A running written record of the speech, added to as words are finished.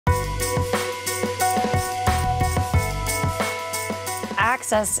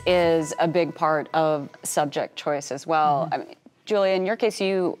access is a big part of subject choice as well. I mean, Julia, in your case,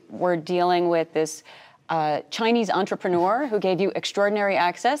 you were dealing with this Chinese entrepreneur who gave you extraordinary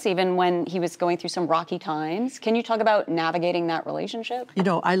access even when he was going through some rocky times. Can you talk about navigating that relationship? You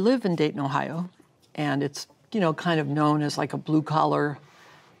know, I live in Dayton, Ohio, and it's, you know, kind of known as like a blue-collar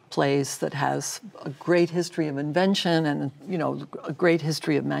place that has a great history of invention and, you know, a great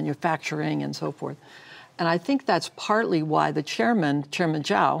history of manufacturing and so forth. And I think that's partly why the Chairman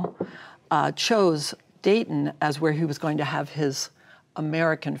Zhao, chose Dayton as where he was going to have his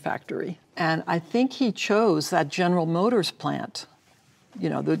American factory. And I think he chose that General Motors plant. You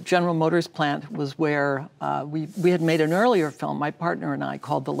know, the General Motors plant was where we had made an earlier film, my partner and I,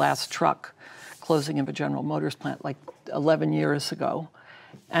 called The Last Truck, closing of a General Motors plant like 11 years ago.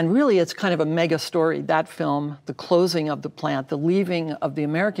 And really, it's kind of a mega story, that film, the closing of the plant, the leaving of the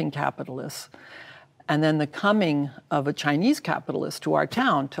American capitalists, and then the coming of a Chinese capitalist to our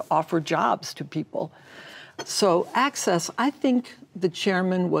town to offer jobs to people. So access, I think the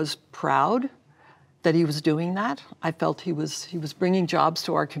chairman was proud that he was doing that. I felt he was bringing jobs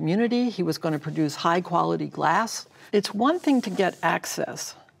to our community. He was going to produce high-quality glass. It's one thing to get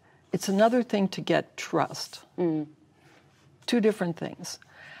access. It's another thing to get trust. Two different things.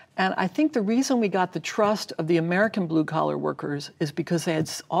 And I think the reason we got the trust of the American blue-collar workers is because they had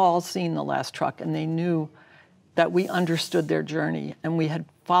all seen The Last Truck and they knew that we understood their journey and we had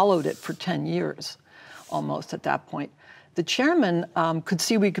followed it for 10 years almost at that point. The chairman could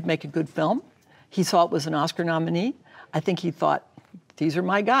see we could make a good film. He saw it was an Oscar nominee. I think he thought, these are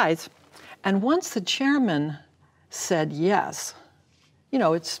my guys. And once the chairman said yes, you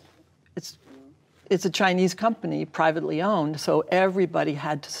know, it's a Chinese company, privately owned, so everybody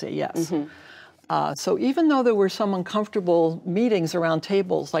had to say yes. So even though there were some uncomfortable meetings around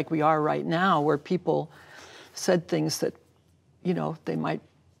tables like we are right now, where people said things that, you know, they might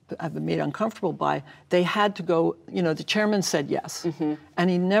have been made uncomfortable by, they had to go, you know, the chairman said yes, and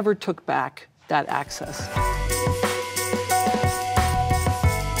he never took back that access.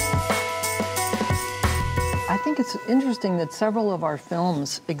 I think it's interesting that several of our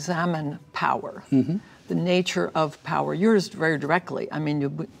films examine power, the nature of power. Yours very directly. I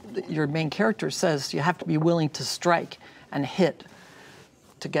mean, your main character says you have to be willing to strike and hit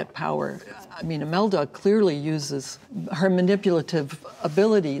to get power. I mean, Imelda clearly uses her manipulative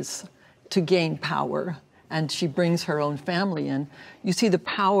abilities to gain power, and she brings her own family in. You see the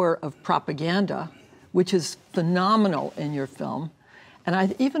power of propaganda, which is phenomenal in your film.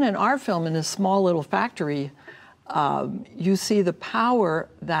 And even in our film, in a small little factory, you see the power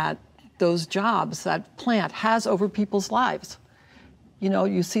that those jobs, that plant has over people's lives. You know,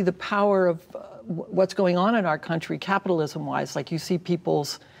 you see the power of what's going on in our country, capitalism-wise. Like you see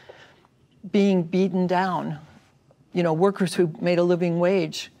people's being beaten down. You know, workers who made a living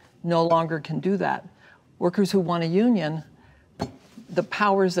wage no longer can do that. Workers who want a union, the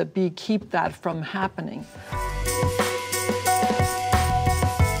powers that be keep that from happening.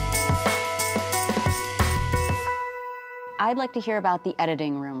 I'd like to hear about the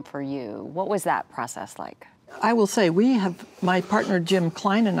editing room for you. What was that process like? I will say, my partner Jim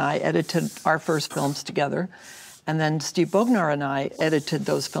Klein and I edited our first films together, and then Steve Bognar and I edited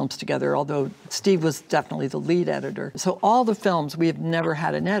those films together, although Steve was definitely the lead editor. So all the films, we have never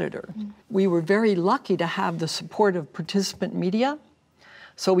had an editor. We were very lucky to have the support of participant media,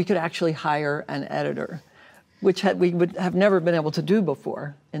 so we could actually hire an editor, which we would have never been able to do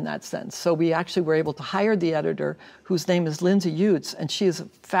before in that sense. So we actually were able to hire the editor, whose name is Lindsay Utes, and she is a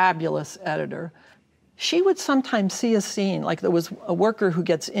fabulous editor. She would sometimes see a scene, like there was a worker who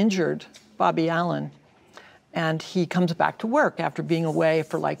gets injured, Bobby Allen, and he comes back to work after being away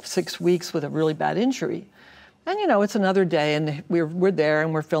for like 6 weeks with a really bad injury. And you know, it's another day, and we're there,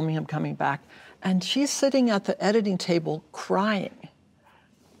 and we're filming him coming back. And she's sitting at the editing table crying,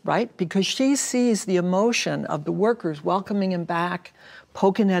 right? Because she sees the emotion of the workers welcoming him back,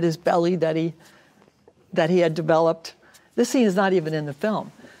 poking at his belly that he had developed. This scene is not even in the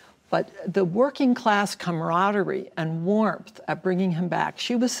film. But the working class camaraderie and warmth at bringing him back,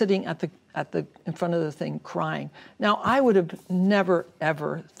 she was sitting in front of the thing crying. Now, I would have never,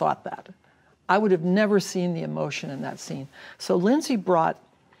 ever thought that. I would have never seen the emotion in that scene. So Lindsay brought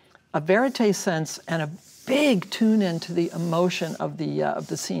a verite sense and a big tune into the emotion of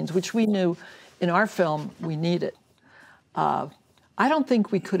the scenes, which we knew in our film we needed. I don't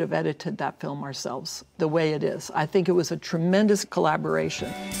think we could have edited that film ourselves the way it is. I think it was a tremendous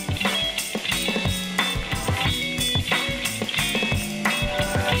collaboration.